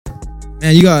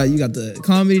Man, you got the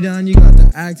comedy down, you got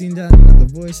the acting down, you got the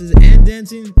voices and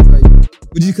dancing. Like,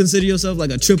 would you consider yourself like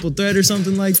a triple threat or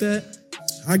something like that?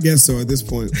 I guess so at this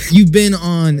point. You've been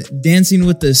on Dancing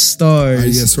with the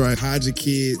Stars. That's right. Hide your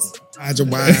kids. Hide your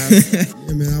wives.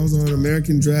 Yeah, man, I was on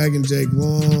American Dragon, Jake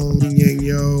Long, Yin Yang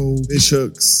Yo, Fish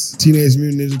Hooks, Teenage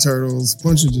Mutant Ninja Turtles,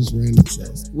 bunch of just random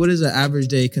shows. What does an average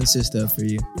day consist of for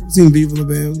you? Seen Viva La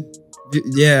Bam?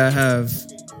 Yeah, I have.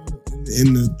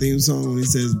 In the theme song when he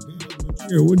says,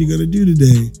 what are you gonna do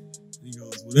today? He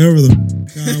goes, whatever the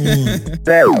I want. It's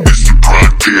the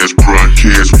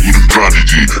podcast with a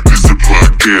prodigy. It's the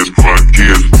podcast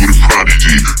with a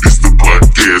prodigy. It's the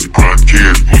podcast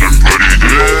with a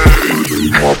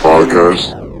prodigy. My podcast.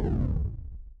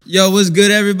 Yo, what's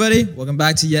good, everybody? Welcome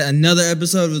back to yet another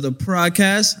episode of the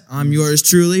podcast. I'm yours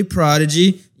truly,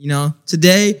 Prodigy. You know,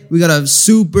 today we got a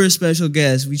super special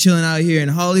guest. We chilling out here in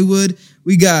Hollywood.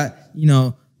 We got,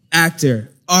 actor,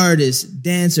 artist,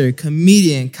 dancer,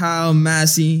 comedian Kyle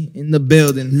Massey in the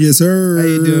building. Yes, sir. How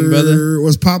you doing, brother?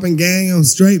 What's popping, gang? I'm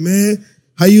straight, man.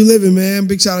 How you living, man?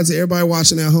 Big shout out to everybody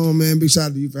watching at home, man. Big shout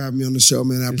out to you for having me on the show,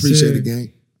 man. I appreciate it,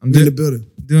 gang. I'm in the building.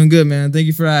 Doing good, man. Thank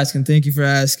you for asking.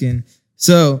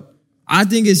 So I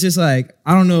think it's just like,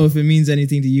 I don't know if it means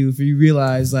anything to you, if you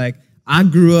realize, like, I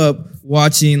grew up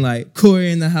watching like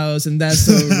Corey in the House and That's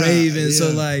So Raven. Yeah.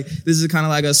 So like, this is kind of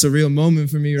like a surreal moment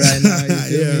for me right now. You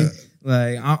feel me?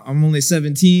 Like, I'm only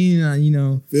 17.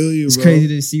 Feel you, it's bro. crazy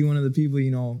to see one of the people,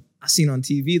 I seen on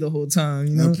TV the whole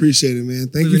time, I appreciate it, man.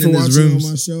 Thank you for watching all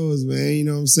my shows, man. You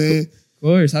know what I'm saying? Of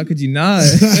course. How could you not?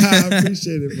 I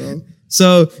appreciate it, bro.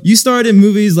 So you started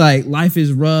movies like Life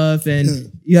is Rough,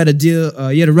 and you had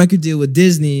a record deal with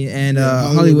Disney and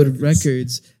Hollywood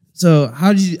Records. So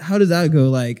how did that go?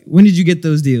 Like, when did you get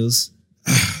those deals?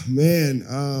 Man,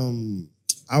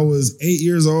 I was 8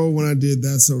 years old when I did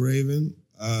That's So Raven,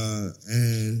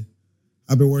 and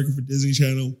I've been working for Disney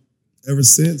Channel ever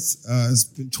since. It's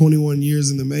been 21 years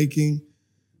in the making,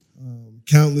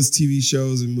 countless TV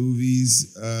shows and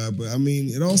movies. But I mean,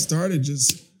 it all started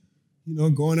just,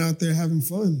 going out there having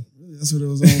fun. Really, that's what it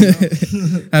was all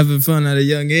about. Having fun at a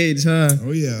young age, huh?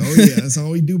 Oh yeah. That's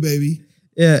all we do, baby.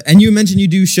 Yeah, and you mentioned you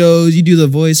do shows. You do the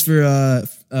voice for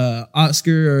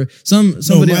Oscar or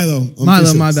somebody.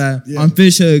 Milo, my bad. Yeah. On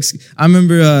Fish Hooks. I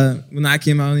remember when that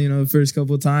came out, the first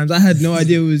couple of times, I had no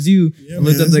idea it was you. I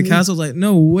looked up the cast. I was like,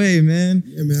 no way, man.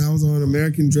 Yeah, man. I was on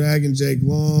American Dragon, Jake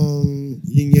Long,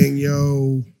 Yin Yang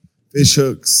Yo, Fish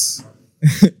Hooks.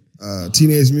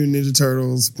 Teenage Mutant Ninja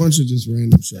Turtles, bunch of just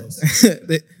random shows.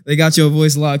 they got your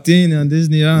voice locked in on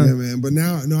Disney, huh? Yeah, man. But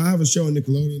now, I have a show on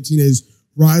Nickelodeon,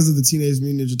 Rise of the Teenage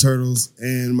Mutant Ninja Turtles,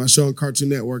 and my show on Cartoon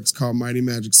Network is called Mighty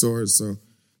Magic Swords. So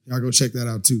y'all go check that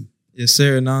out too. Yes,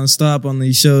 sir. Non-stop on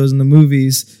these shows and the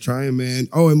movies. Trying, man.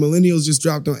 Oh, and Millennials just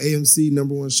dropped on AMC,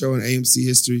 #1 show in AMC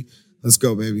history. Let's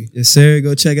go, baby. Yes, sir.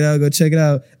 Go check it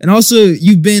out. And also,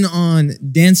 you've been on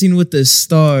Dancing with the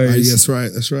Stars. That's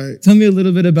right. Tell me a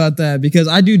little bit about that, because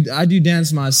I do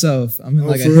dance myself. I'm in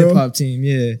like a hip hop team.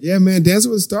 Yeah. Yeah, man.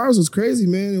 Dancing with the Stars was crazy,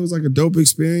 man. It was like a dope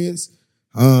experience.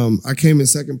 I came in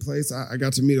second place. I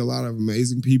got to meet a lot of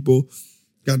amazing people.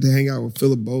 Got to hang out with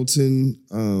Philip Bolton,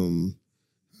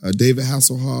 David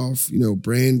Hasselhoff,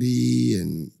 Brandy,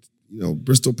 and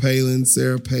Bristol Palin,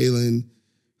 Sarah Palin.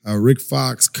 Rick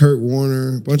Fox, Kurt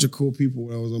Warner, a bunch of cool people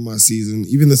when I was on my season.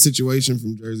 Even The Situation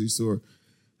from Jersey Shore.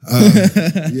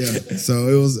 So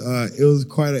it was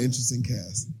quite an interesting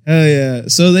cast. Hell yeah!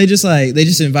 So they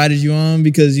just invited you on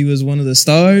because you was one of the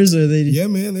stars, or they? Yeah,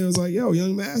 man. They was like, "Yo,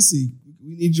 young Massey,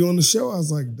 we need you on the show." I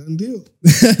was like, "Done deal."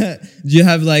 Did you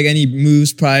have like any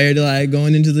moves prior to like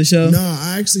going into the show? No,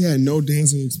 I actually had no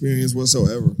dancing experience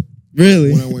whatsoever.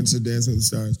 Really? When I went to Dancing with the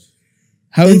Stars.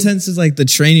 How intense is like the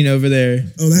training over there?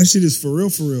 Oh, that shit is for real.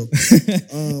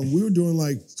 We were doing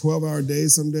like 12-hour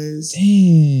days some days.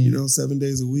 Damn. 7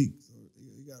 days a week. So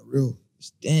it got real.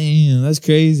 Damn, that's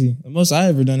crazy. The most I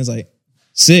ever done is like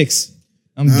 6.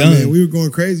 I'm done. Man, we were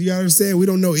going crazy. You understand? We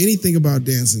don't know anything about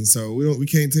dancing, so we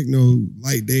can't take no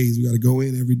light days. We got to go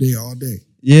in every day, all day.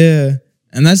 Yeah,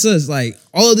 and that's just like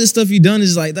all of this stuff you've done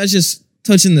is like that's just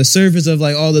touching the surface of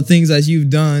like all the things that you've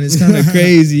done. It's kind of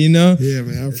crazy, Yeah,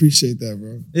 man. I appreciate that,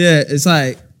 bro. Yeah, it's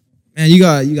like, man, you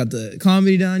got the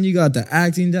comedy down, you got the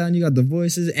acting down, you got the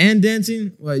voices and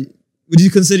dancing. Like, would you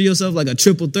consider yourself like a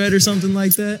triple threat or something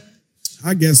like that?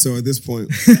 I guess so at this point.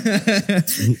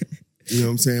 You know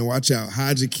what I'm saying? Watch out.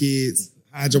 Hide your kids.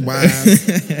 Hide your wives.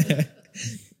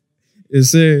 Yes,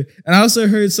 sir. And I also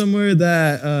heard somewhere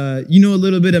that you know a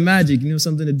little bit of magic. You know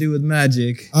something to do with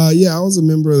magic. Yeah, I was a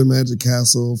member of the Magic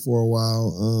Castle for a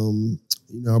while.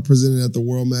 I presented at the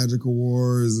World Magic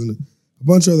Awards, and a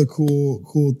bunch of other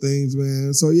cool things,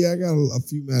 man. So yeah, I got a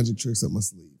few magic tricks up my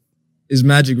sleeve. Is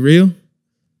magic real?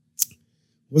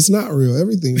 What's not real?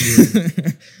 Everything's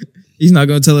real. He's not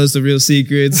going to tell us the real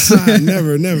secrets.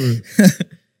 Never.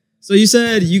 So you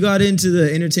said you got into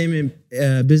the entertainment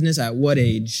business at what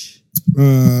age?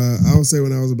 I would say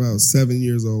when I was about 7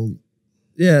 years old.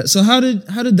 Yeah. So how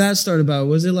did that start about?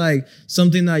 Was it like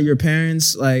something that your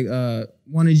parents like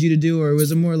wanted you to do, or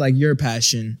was it more like your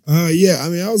passion? Yeah. I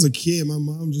mean, I was a kid. My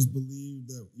mom just believed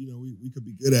that we could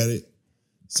be good at it.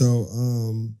 So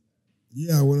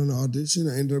yeah, I went on an audition.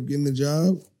 I ended up getting the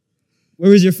job.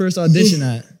 Where was your first audition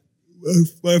at?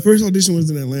 My first audition was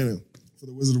in Atlanta for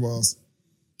the Wizard of Oz.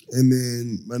 And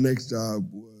then my next job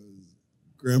was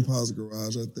Grandpa's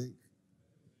Garage, I think.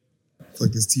 It's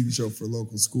like this TV show for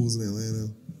local schools in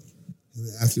Atlanta. And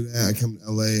then after that, I came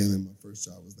to LA, and then my first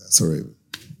job was That's So Raven.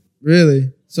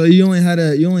 Really? So you only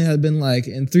had been like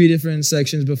in 3 different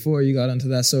sections before you got onto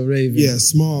That's So Raven. Yeah,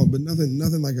 small, but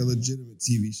nothing like a legitimate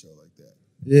TV show like that.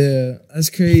 Yeah, that's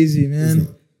crazy, man.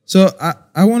 So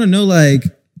I want to know, like,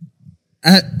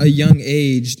 at a young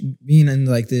age, being in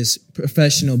like this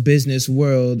professional business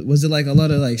world, was it like a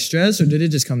lot of like stress, or did it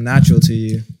just come natural to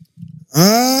you?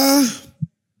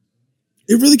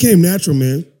 It really came natural,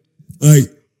 man. Like,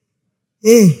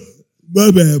 my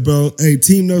bad, bro. Hey,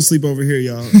 team no sleep over here,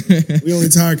 y'all. We only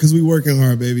tired because we working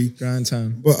hard, baby. Grind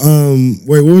time. But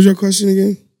wait, what was your question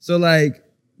again? So like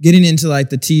getting into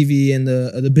like the TV and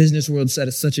the business world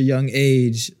at such a young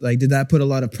age, like did that put a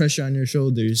lot of pressure on your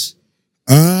shoulders?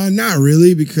 Not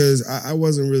really, because I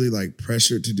wasn't really like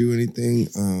pressured to do anything.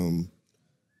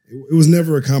 It was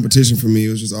never a competition for me. It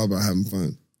was just all about having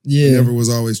fun. Yeah. I never was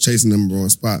always chasing the number one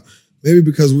spot. Maybe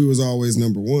because we was always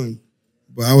number one,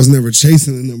 but I was never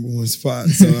chasing the number one spot.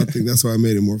 So I think that's why it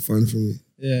made it more fun for me.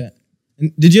 Yeah.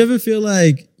 And did you ever feel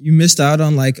like you missed out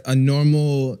on like a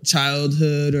normal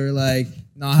childhood, or like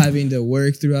not having to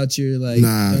work throughout your like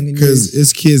young years? Because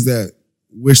it's kids that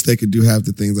wish they could do half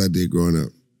the things I did growing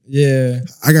up. Yeah.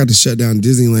 I got to shut down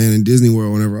Disneyland and Disney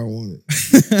World whenever I wanted.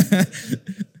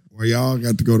 Or y'all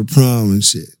got to go to prom and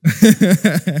shit.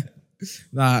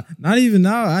 Nah, not even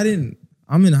now.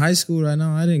 I'm in high school right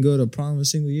now. I didn't go to prom a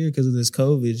single year because of this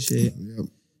COVID shit. Yep.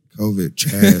 COVID,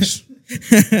 trash.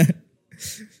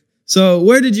 So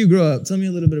where did you grow up? Tell me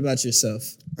a little bit about yourself.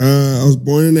 I was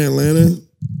born in Atlanta.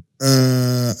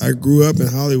 I grew up in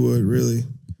Hollywood, really.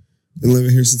 Been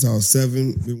living here since I was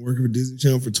 7. Been working for Disney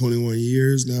Channel for 21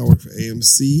 years. Now I work for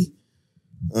AMC.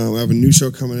 I have a new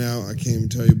show coming out. I can't even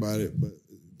tell you about it, but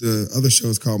the other show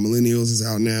is called Millennials. It's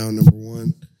out now, number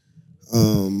 1.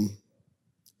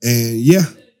 And yeah,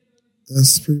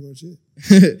 that's pretty much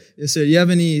it. Yes, sir. You have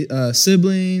any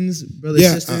siblings, brothers,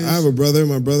 sisters? I have a brother.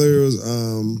 My brother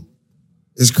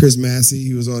is Chris Massey.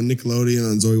 He was on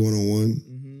Nickelodeon on Zoe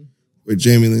 101 with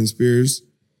Jamie Lynn Spears.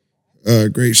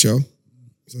 Great show.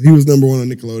 So he was number 1 on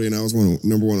Nickelodeon. I was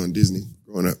number 1 on Disney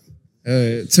growing up.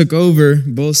 Took over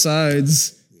both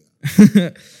sides.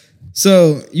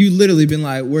 So you literally been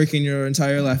like working your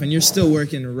entire life, and you're still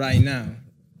working right now.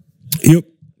 Yep.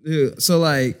 Dude, so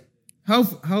like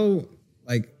how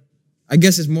like I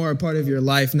guess it's more a part of your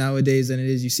life nowadays than it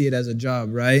is you see it as a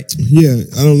job, right? Yeah,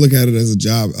 I don't look at it as a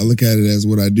job. I look at it as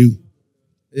what I do.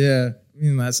 Yeah,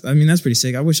 that's pretty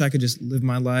sick. I wish I could just live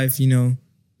my life.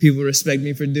 People respect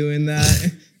me for doing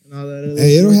that and all that.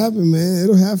 Hey, it'll happen, man.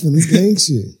 It'll happen. It's gang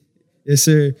shit. Yes,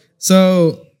 sir.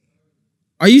 So,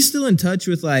 are you still in touch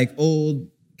with like old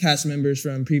cast members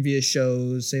from previous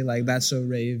shows? Say like That's So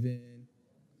Raven.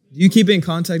 Do you keep in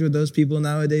contact with those people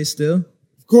nowadays still?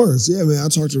 Of course, yeah, man. I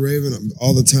talk to Raven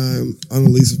all the time.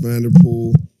 Annalisa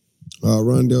Vanderpool,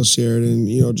 Rondell Sheridan.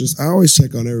 I always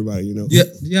check on everybody. Yeah.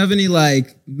 Do you have any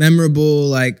like memorable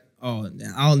like, oh,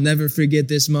 I'll never forget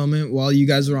this moment while you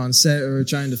guys were on set or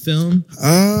trying to film?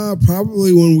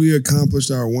 Probably when we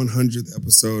accomplished our 100th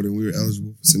episode and we were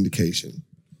eligible for syndication.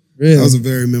 Really? That was a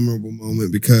very memorable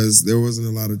moment because there wasn't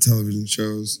a lot of television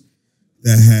shows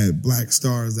that had black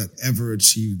stars that ever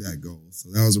achieved that goal.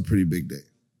 So that was a pretty big day.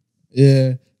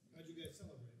 Yeah. How'd you guys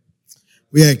celebrate?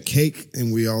 We had cake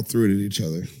and we all threw it at each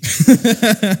other.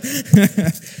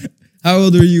 How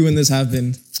old were you when this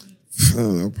happened? I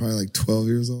don't know, probably like 12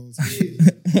 years old.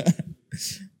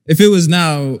 If it was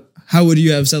now, how would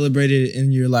you have celebrated it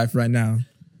in your life right now?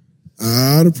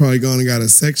 I'd have probably gone and got a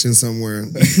section somewhere.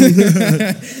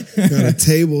 Got a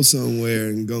table somewhere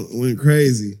and went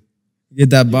crazy. Get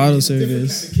that bottle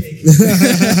service.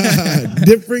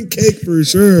 Different cake for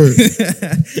sure.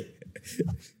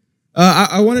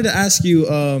 I wanted to ask you,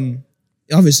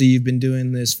 obviously you've been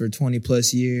doing this for 20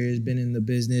 plus years, been in the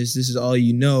business. This is all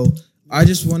you know. I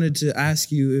just wanted to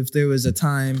ask you if there was a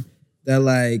time that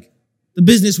like the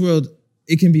business world,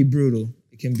 it can be brutal.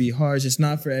 It can be harsh. It's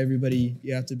not for everybody.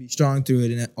 You have to be strong through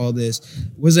it and all this.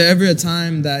 Was there ever a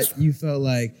time that you felt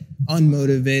like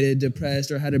unmotivated,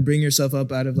 depressed, or had to bring yourself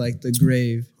up out of like the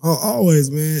grave? Oh, always,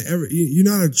 man. You're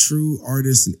not a true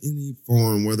artist in any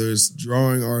form, whether it's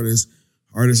drawing artist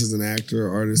as an actor,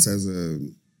 artist as a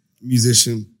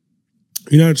musician.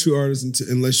 You're not a true artist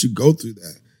unless you go through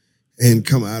that and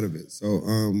come out of it. So,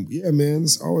 yeah, man,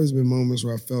 there's always been moments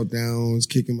where I felt down, was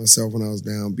kicking myself when I was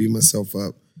down, beating myself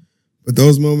up. But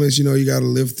those moments, you know, you got to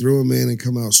live through them, man, and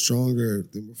come out stronger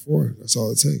than before. That's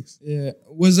all it takes. Yeah.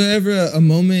 Was there ever a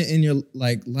moment in your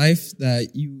like life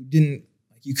that you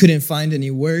couldn't find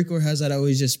any work, or has that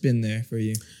always just been there for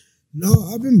you?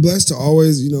 No, I've been blessed to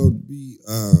always, you know, be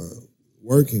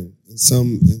working in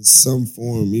some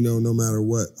form, you know, no matter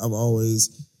what. I've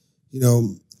always, you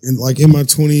know, and like in my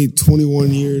 21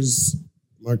 year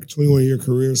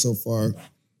career so far,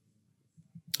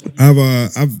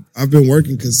 I've been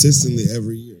working consistently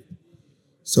every year.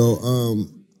 So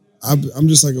I'm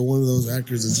just like one of those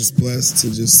actors that's just blessed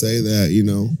to just say that, you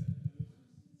know,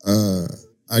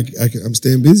 I'm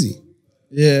staying busy.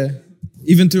 Yeah.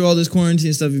 Even through all this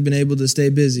quarantine stuff, you've been able to stay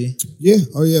busy. Yeah.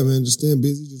 Oh yeah, man. Just staying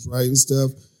busy, just writing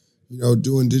stuff, you know,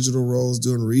 doing digital roles,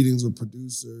 doing readings with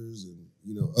producers and,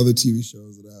 you know, other TV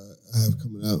shows that I have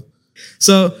coming out.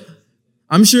 So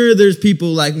I'm sure there's people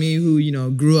like me who, you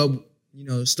know, grew up, you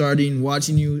know,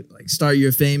 watching you like start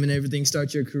your fame and everything,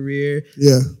 start your career.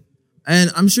 Yeah.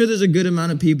 And I'm sure there's a good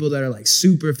amount of people that are like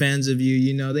super fans of you.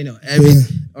 You know, they know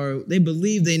or they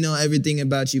believe they know everything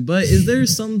about you. But is there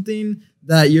something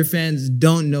that your fans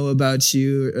don't know about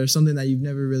you, or something that you've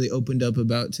never really opened up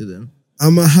about to them?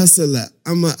 I'm a hustler.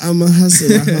 I'm a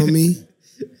hustler, homie.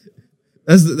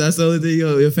 That's the only thing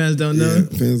your fans don't know?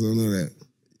 Yeah, fans don't know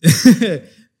that.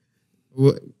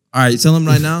 All right, tell them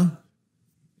right now.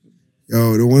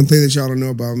 Yo, the one thing that y'all don't know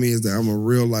about me is that I'm a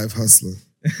real life hustler.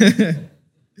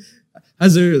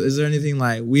 Is there anything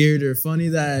like weird or funny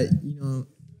that, you know,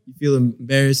 you feel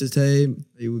embarrassed to say,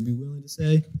 that you would be willing to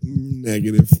say?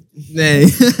 Negative. Nay.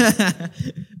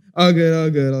 All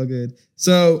good.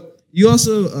 So you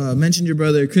also mentioned your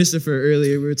brother Christopher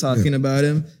earlier. We were talking about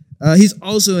him. He's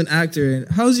also an actor. And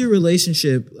how's your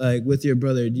relationship like with your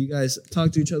brother? Do you guys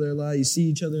talk to each other a lot? You see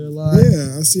each other a lot?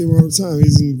 Yeah, I see him all the time.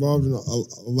 He's involved in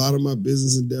a lot of my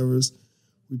business endeavors.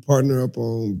 We partner up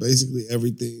on basically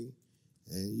everything.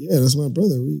 And yeah, that's my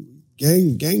brother. We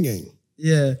gang.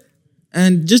 Yeah.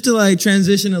 And just to like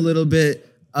transition a little bit,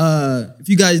 if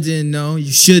you guys didn't know,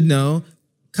 you should know,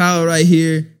 Kyle right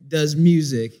here does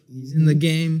music. He's in the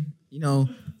game, you know.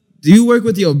 Do you work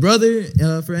with your brother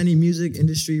for any music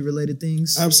industry related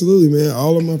things? Absolutely, man.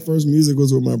 All of my first music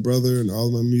was with my brother, and all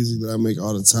of my music that I make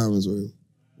all the time is with him.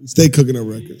 We stay cooking up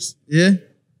records. Yeah?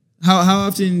 How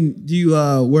often do you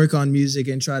work on music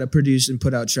and try to produce and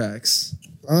put out tracks?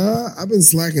 I've been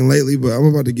slacking lately, but I'm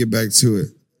about to get back to it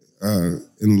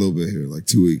in a little bit here, like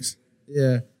 2 weeks.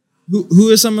 Yeah.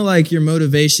 Who are some of like your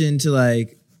motivation to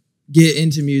like get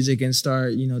into music and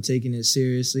start, you know, taking it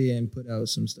seriously and put out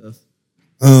some stuff?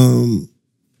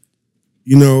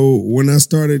 You know, when I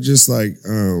started just like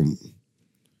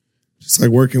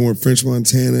working with French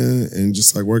Montana and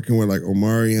just like working with like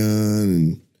Omarion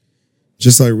and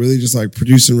just like really just like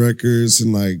producing records,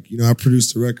 and like, you know, I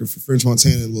produced a record for French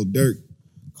Montana and Lil Durk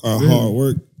called Hard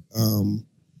Work. And,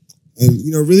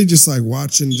 you know, really just like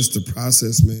watching just the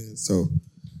process, man. So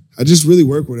I just really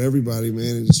work with everybody,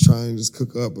 man, and just try and just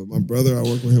cook up. But my brother, I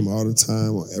work with him all the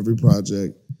time on every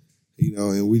project, you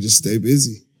know, and we just stay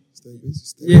busy. Stay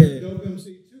busy. Dope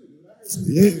MC too, dude.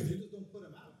 Yeah. You just don't put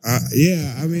him out.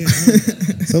 Yeah, I mean,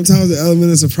 sometimes the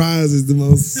element of surprise is the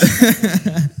most.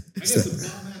 I got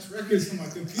some bomb-ass records on my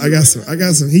computer. I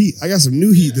got some heat. I got some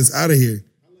new heat that's out of here.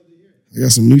 I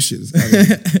got some new shit that's out of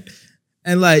here.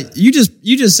 And like you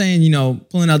just saying, you know,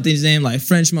 pulling out these names like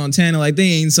French Montana, like they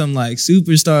ain't some like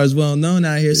superstars well known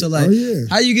out here. So like,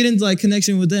 how you get into like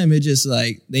connection with them? It just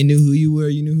like they knew who you were,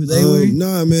 you knew who they were.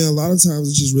 Nah, man. A lot of times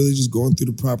it's just really just going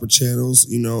through the proper channels.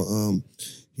 You know,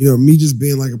 me just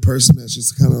being like a person that's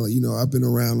just kind of like, you know, I've been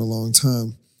around a long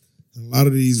time. And a lot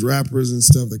of these rappers and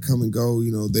stuff that come and go,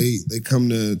 you know, they come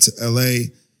to LA,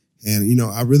 and you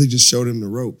know, I really just show them the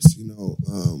ropes. You know.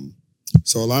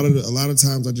 So a lot of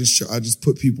times I just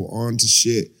put people on to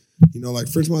shit. You know, like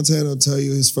French Montana will tell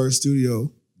you his first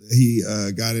studio that he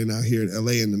got in out here in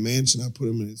LA in the mansion. I put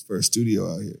him in his first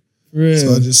studio out here. Really?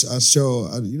 So I show,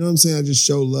 you know what I'm saying? I just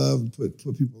show love and put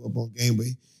people up on game. But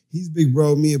he's big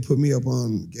bro me and put me up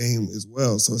on game as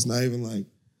well. So it's not even like,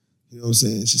 you know what I'm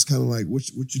saying? It's just kind of like what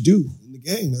you do in the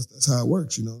game. That's how it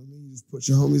works. You know what I mean? You just put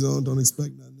your homies on. Don't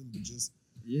expect nothing, but just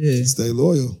stay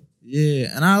loyal.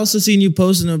 Yeah, and I also seen you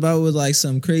posting about with like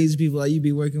some crazy people. Like you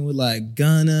be working with like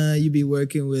Gunna, you be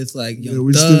working with like Young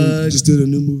we Thug. just did a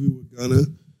new movie with Gunna.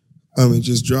 It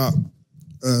just dropped.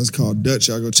 It's called Dutch.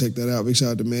 Y'all go check that out. Big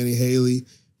shout out to Manny Haley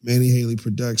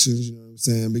Productions. You know what I'm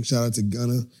saying? Big shout out to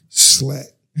Gunna. Slack.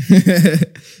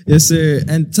 Yes, sir.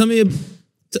 And tell me,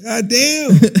 God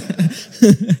damn.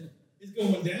 It's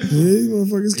going down. Yeah, these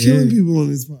motherfuckers killing people on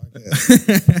this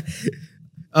podcast.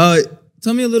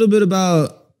 tell me a little bit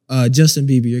about Justin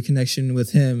Bieber, your connection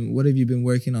with him. What have you been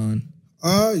working on?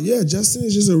 Yeah, Justin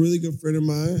is just a really good friend of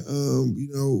mine.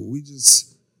 We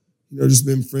just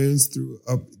been friends through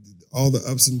all the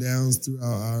ups and downs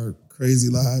throughout our crazy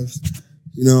lives.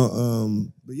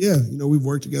 But yeah, we've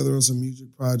worked together on some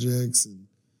music projects and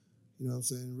you know what I'm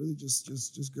saying, really just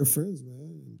good friends,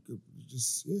 man.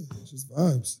 Just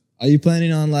vibes. Are you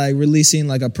planning on like releasing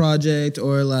like a project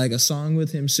or like a song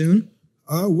with him soon?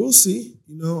 We'll see.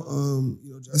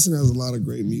 Justin has a lot of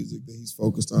great music that he's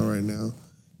focused on right now.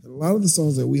 And a lot of the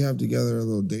songs that we have together are a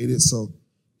little dated, so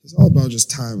it's all about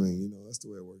just timing. That's the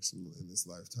way it works in this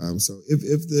lifetime. So if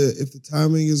the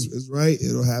timing is right,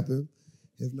 it'll happen.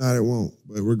 If not, it won't.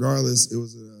 But regardless, it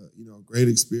was a great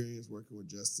experience working with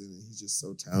Justin, and he's just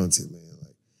so talented, man.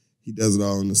 Like he does it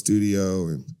all in the studio,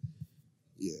 and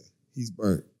yeah, he's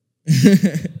burnt.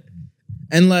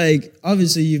 And like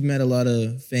obviously, you've met a lot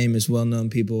of famous, well-known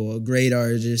people, great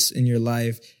artists in your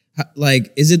life.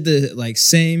 Like, is it the like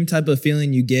same type of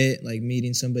feeling you get like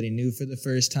meeting somebody new for the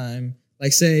first time?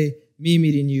 Like, say me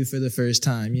meeting you for the first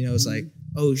time. It's like,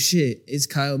 oh shit, it's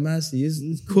Kyle Massey.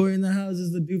 It's Corey in the house.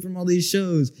 It's the dude from all these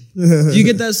shows. Do you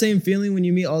get that same feeling when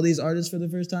you meet all these artists for the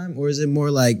first time? Or is it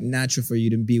more like natural for you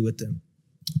to be with them?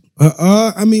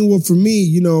 Well, for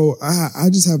me, I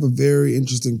just have a very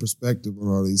interesting perspective on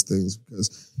all these things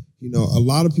because, a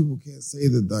lot of people can't say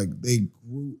that like they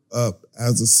grew up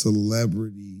as a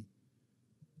celebrity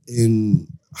in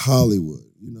Hollywood.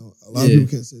 A lot of people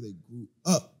can't say they grew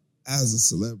up as a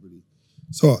celebrity.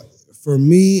 So for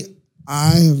me, I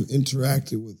have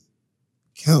interacted with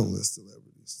countless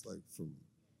celebrities, like from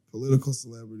political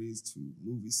celebrities to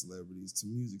movie celebrities to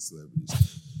music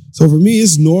celebrities. So for me,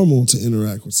 it's normal to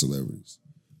interact with celebrities.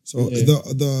 So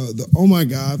the oh my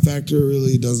God factor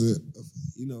really doesn't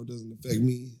affect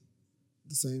me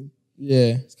the same.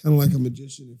 Yeah. It's kind of like a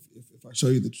magician. If I show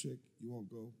you the trick, you won't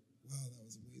go, wow, that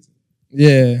was amazing.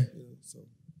 Yeah. So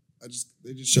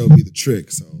they just showed me the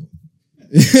trick, so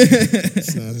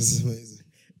it's not as amazing.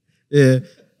 Yeah.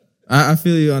 I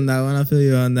feel you on that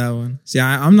one. See,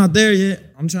 I'm not there yet.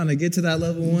 I'm trying to get to that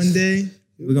level one day.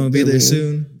 We're going to be there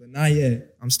soon, but not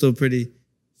yet. I'm still pretty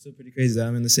crazy that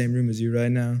I'm in the same room as you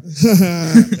right now.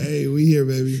 Hey, we here,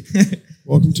 baby.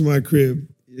 Welcome to my crib.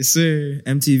 Yes, sir.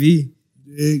 MTV.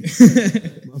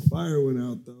 My fire went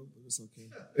out, though, but it's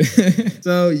okay.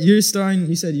 So you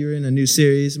said you were in a new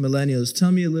series, Millennials.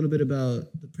 Tell me a little bit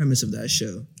about the premise of that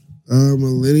show.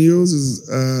 Millennials is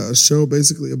a show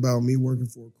basically about me working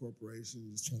for a corporation,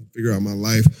 just trying to figure out my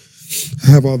life. I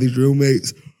have all these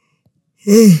roommates.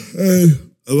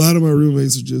 And a lot of my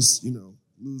roommates are just,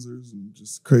 losers and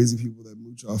just crazy people that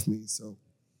mooch off me. So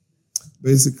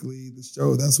basically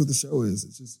that's what the show is.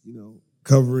 It's just,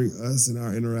 covering us and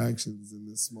our interactions in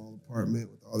this small apartment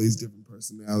with all these different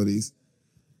personalities.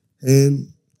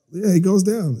 And yeah, it goes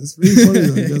down. It's really funny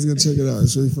though. You guys gotta check it out.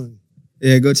 It's really funny.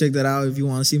 Yeah, go check that out if you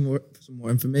want to see some more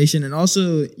information. And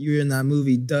also, you were in that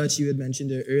movie Dutch. You had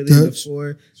mentioned it earlier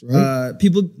before. That's right.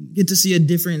 People get to see a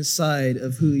different side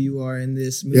of who you are in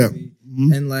this movie. Yeah.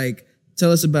 Mm-hmm. And like,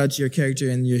 tell us about your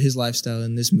character and his lifestyle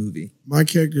in this movie. My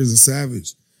character is a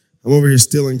savage. I'm over here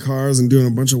stealing cars and doing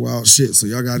a bunch of wild shit. So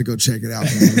y'all got to go check it out.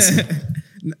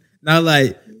 Now,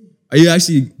 like, are you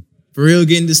actually for real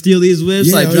getting to steal these whips?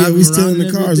 Yeah, like, driving we stealing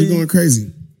the cars. We're going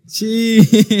crazy.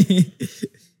 Gee.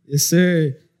 Yes,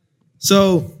 sir.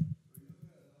 So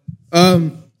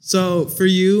for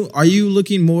you, are you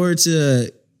looking more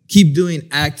to keep doing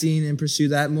acting and pursue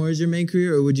that more as your main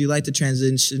career, or would you like to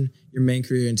transition your main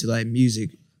career into like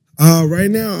music? Right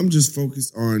now, I'm just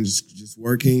focused on just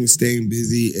working, staying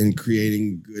busy, and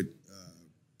creating good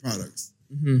products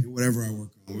in whatever I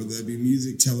work on, whether that be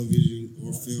music, television,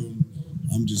 or film.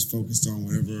 I'm just focused on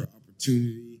whatever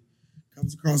opportunity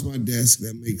comes across my desk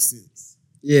that makes sense.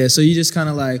 Yeah, so you just kind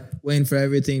of like waiting for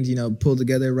everything to, pull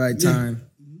together at the right time.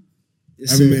 Mm-hmm. Yes,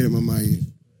 I haven't made up my mind yet.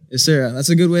 Yes, sir. That's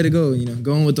a good way to go,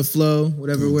 going with the flow,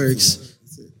 whatever works.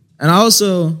 And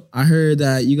also, I heard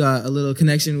that you got a little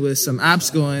connection with some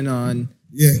apps going on.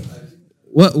 Yeah.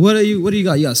 What do you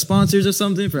got? You got sponsors or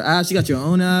something for apps? You got your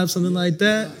own app, something like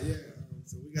that? Yeah.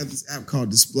 So we got this app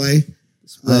called Display.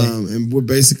 And we're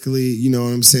basically, you know what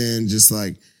I'm saying, just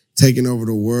like taking over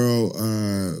the world.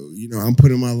 I'm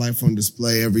putting my life on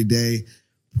display every day,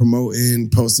 promoting,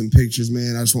 posting pictures,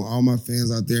 man. I just want all my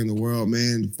fans out there in the world,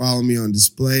 man, to follow me on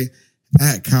display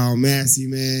at Kyle Massey,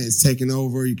 man. It's taking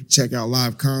over. You can check out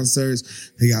live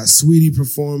concerts. They got Sweetie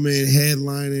performing,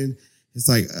 headlining. It's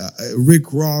like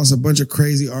Rick Ross, a bunch of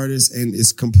crazy artists, and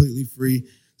it's completely free.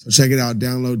 So check it out.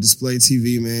 Download Display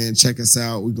TV, man. Check us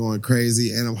out. We're going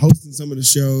crazy. And I'm hosting some of the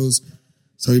shows,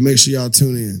 so you make sure y'all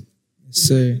tune in.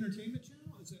 So,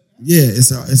 yeah,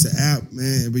 it's an app,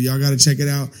 man. But y'all got to check it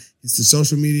out. It's the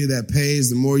social media that pays.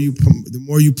 The more you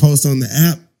post on the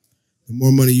app, the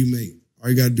more money you make. All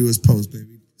you got to do is post,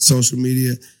 baby. Social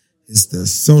media is the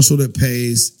social that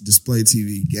pays. Display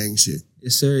TV, gang shit.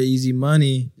 Yes, sir. Easy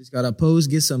money. Just got to post,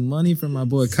 get some money from my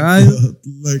boy Kyle.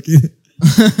 Like it.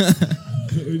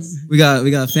 We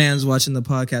got fans watching the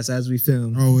podcast as we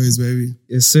film. Always, baby.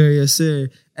 Yes, sir. Yes, sir.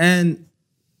 And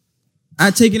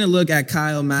I've taken a look at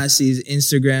Kyle Massey's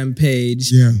Instagram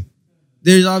page. Yeah.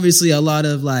 There's obviously a lot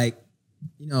of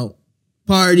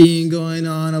partying going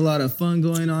on, a lot of fun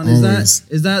going on. Always.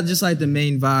 Is that just like the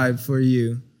main vibe for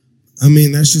you? I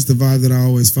mean, that's just the vibe that I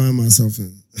always find myself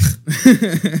in.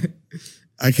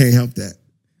 I can't help that.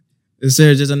 Is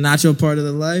there just a natural part of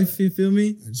the life? You feel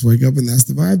me? I just wake up and that's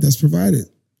the vibe that's provided.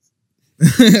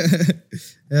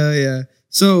 Hell yeah.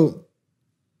 So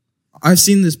I've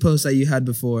seen this post that you had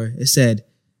before. It said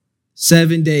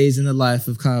 7 days in the life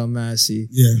of Kyle Massey.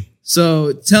 Yeah.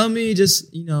 So tell me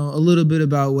just, a little bit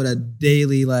about what a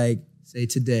daily, say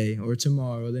today or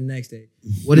tomorrow or the next day.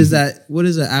 What is that? What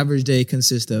does an average day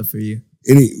consist of for you?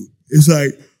 It's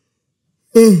like,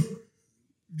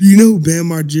 do you know who Bam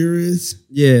Margera is?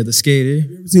 Yeah, the skater.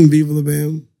 Have you ever seen Viva La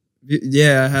Bam?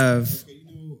 Yeah, I have. Okay,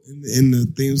 in the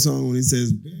theme song when he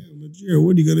says, Bam Margera,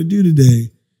 what are you going to do today?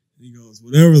 And he goes,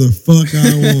 whatever the fuck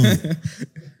I want.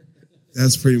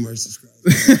 That's pretty much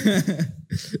described.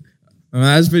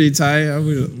 That's pretty tight. I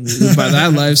would live by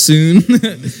that life soon.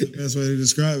 That's the best way to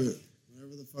describe it.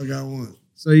 Whatever the fuck I want.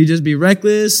 So you just be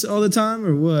reckless all the time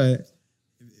or what?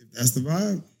 If that's the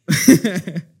vibe.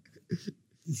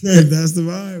 If that's the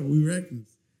vibe, we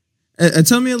reckless.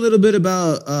 Tell me a little bit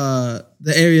about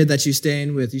the area that you stay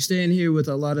in with. You stay in here with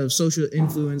a lot of social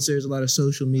influencers, a lot of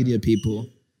social media people.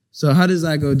 So how does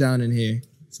that go down in here?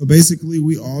 So basically,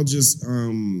 we all just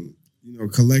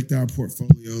collect our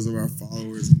portfolios of our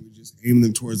followers and we just aim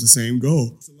them towards the same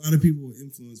goal. So a lot of people with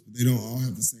influence, but they don't all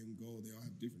have the same goal. They all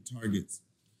have different targets.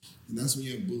 And that's when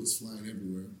you have bullets flying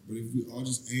everywhere. But if we all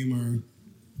just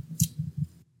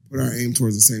put our aim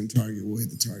towards the same target, we'll hit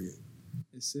the target.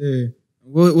 Yes, sir.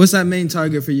 What's that main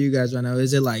target for you guys right now?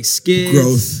 Is it like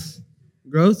skits?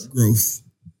 Growth?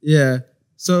 Yeah.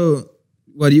 So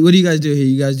what do you guys do here?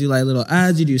 You guys do like little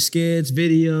ads? You do skits,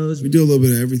 videos? We do a little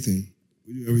bit of everything.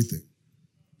 We do everything.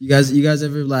 You guys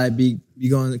ever like be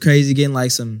going crazy, getting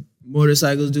like some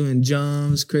motorcycles, doing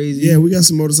jumps, crazy? Yeah, we got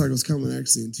some motorcycles coming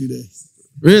actually in 2 days.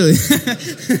 Really?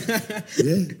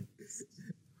 Yeah.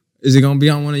 Is it gonna be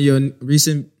on one of your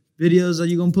recent videos that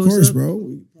you gonna post? Of course, up? bro.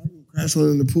 We probably crash one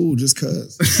in the pool just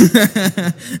cause.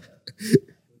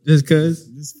 Just cause?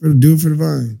 Just do it for the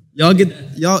vine.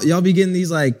 Y'all be getting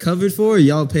these like covered for, or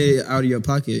y'all pay out of your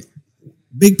pocket?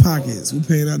 Big pockets. We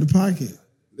paying out the pocket.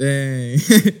 Dang.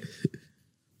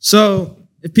 So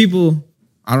if people,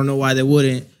 I don't know why they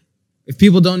wouldn't. If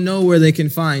people don't know where they can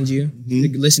find you,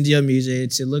 to listen to your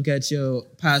music, to look at your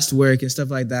past work and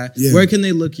stuff like that, where can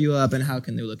they look you up and how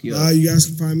can they look you up? You guys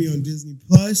can find me on Disney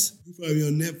Plus. You can find me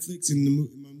on Netflix in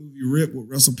my movie Rip with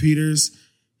Russell Peters.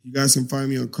 You guys can find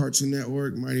me on Cartoon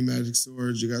Network, Mighty Magic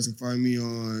Swords. You guys can find me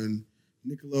on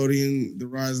Nickelodeon, The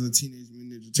Rise of the Teenage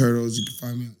Mutant Ninja Turtles. You can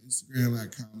find me on Instagram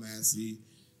at Kyle Massey,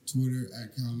 Twitter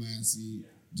at Kyle Massey,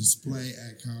 Display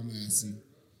at Kyle Massey,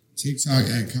 TikTok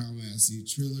at Kyle Massey,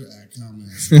 Triller at Kyle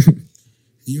Massey. And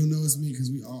you'll know it's me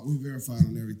because we verified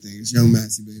on everything. It's Young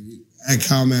Massey, baby. At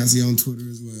Kyle Massey on Twitter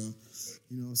as well.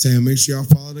 You know what I'm saying? Make sure y'all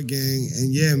follow the gang.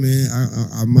 And yeah, man,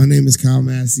 my name is Kyle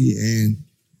Massey, and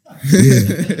yeah,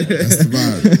 that's the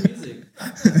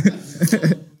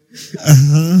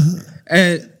vibe.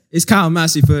 And it's Kyle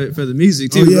Massey for the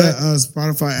music too, right?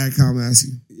 Spotify at Kyle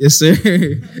Massey. Yes, sir.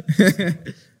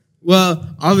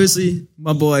 Well, obviously,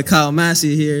 my boy Kyle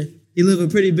Massey here, he live a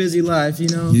pretty busy life, you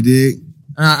know? You dig?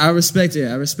 I respect it.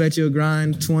 I respect your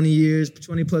grind, 20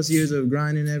 plus years of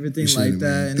grinding and everything like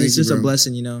that. And it's just a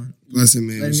blessing, you know? Blessing,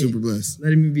 man. Super blessed.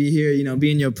 Letting me be here, you know, be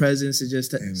in your presence is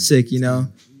just sick, you know?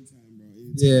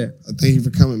 Yeah. Thank you for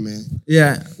coming, man.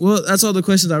 Yeah. Well, that's all the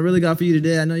questions I really got for you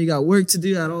today. I know you got work to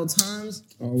do at all times.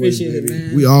 Appreciate it,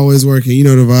 man. We always working. You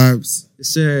know the vibes. Yes,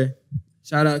 sir.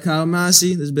 Shout out Kyle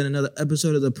Massey. This has been another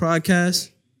episode of the podcast.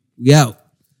 We out.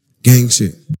 Gang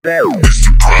shit. This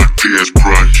the podcast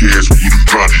with a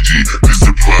prodigy. This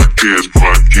the podcast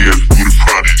with a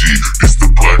prodigy.